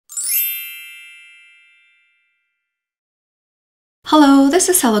Hello, this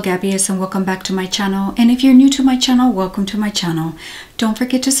is Hellogabbiest and welcome back to my channel. And if you're new to my channel, welcome to my channel. Don't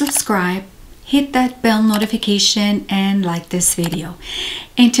forget to subscribe, hit that bell notification, and like this video.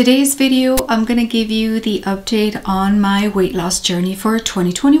 In today's video, I'm going to give you the update on my weight loss journey for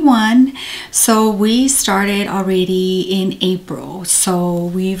 2021. So we started already in April. So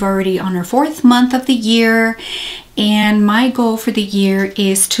we've already on our 4th month of the year. And my goal for the year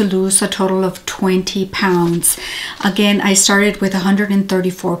is to lose a total of 20 pounds. Again, I started with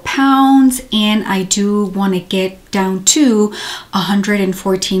 134 pounds and I do want to get down to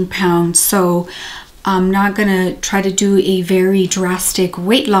 114 pounds. So I'm not gonna try to do a very drastic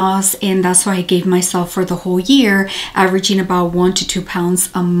weight loss, and that's why I gave myself for the whole year averaging about 1 to 2 pounds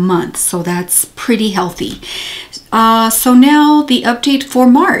a month. So that's pretty healthy. So now the update for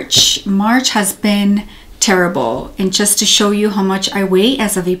March. March has been terrible, and just to show you how much I weigh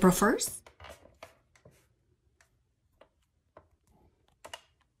as of April 1st.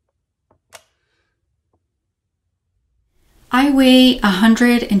 I weigh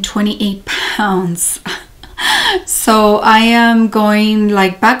 128 pounds. So I am going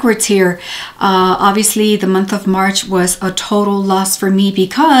like backwards here. Obviously the month of March was a total loss for me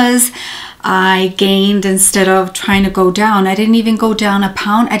because I gained instead of trying to go down. I didn't even go down a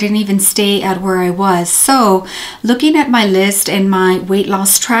pound. I didn't even stay at where I was. So looking at my list and my weight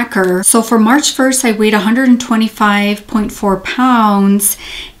loss tracker. So for March 1st, I weighed 125.4 pounds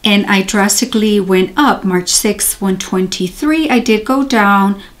and I drastically went up. March 6th, 123. I did go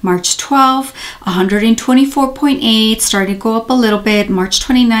down. March 12th, 124.8. Started to go up a little bit. March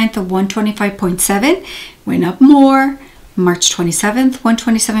 29th, of 125.7. Went up more. March 27th,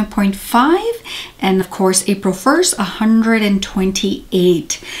 127.5, and of course April 1st,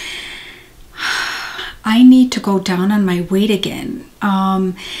 128. I need to go down on my weight again.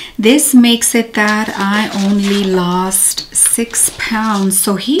 This makes it that I only lost 6 pounds.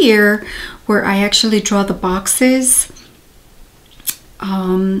 So here, where I actually draw the boxes,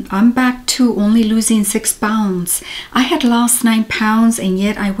 I'm back to only losing 6 pounds. I had lost 9 pounds and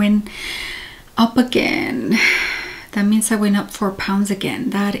yet I went up again. That means I went up 4 pounds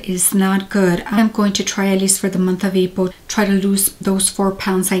again. That is not good. I'm going to try, at least for the month of April, try to lose those 4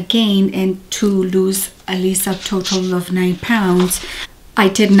 pounds I gained and to lose at least a total of 9 pounds. I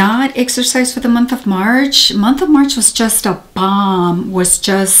did not exercise for the month of March. Month of March was just a bomb. Was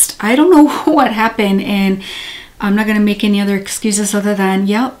just, I don't know what happened, and I'm not going to make any other excuses other than,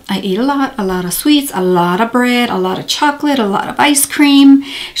 yep, I ate a lot of sweets, a lot of bread, a lot of chocolate, a lot of ice cream.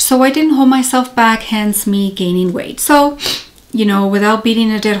 So I didn't hold myself back, hence me gaining weight. So, you know, without beating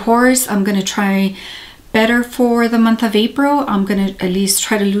a dead horse, I'm going to try better for the month of April. I'm going to at least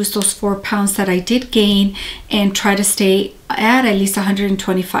try to lose those 4 pounds that I did gain and try to stay at least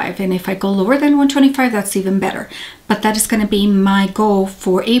 125. And if I go lower than 125, that's even better. But that is going to be my goal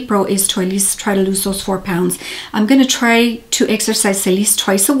for April, is to at least try to lose those 4 pounds. I'm going to try to exercise at least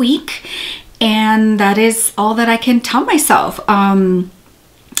twice a week. And that is all that I can tell myself. Other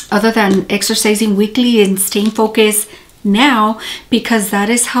than exercising weekly and staying focused now, because that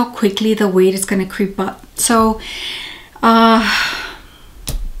is how quickly the weight is going to creep up. So that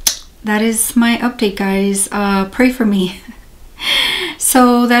is my update, guys. Pray for me.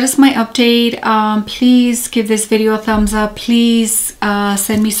 So that is my update. Please give this video a thumbs up. Please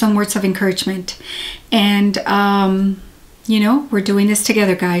send me some words of encouragement, and you know, we're doing this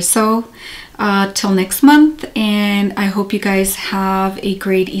together, guys. So till next month, and I hope you guys have a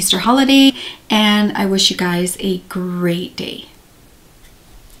great Easter holiday, and I wish you guys a great day.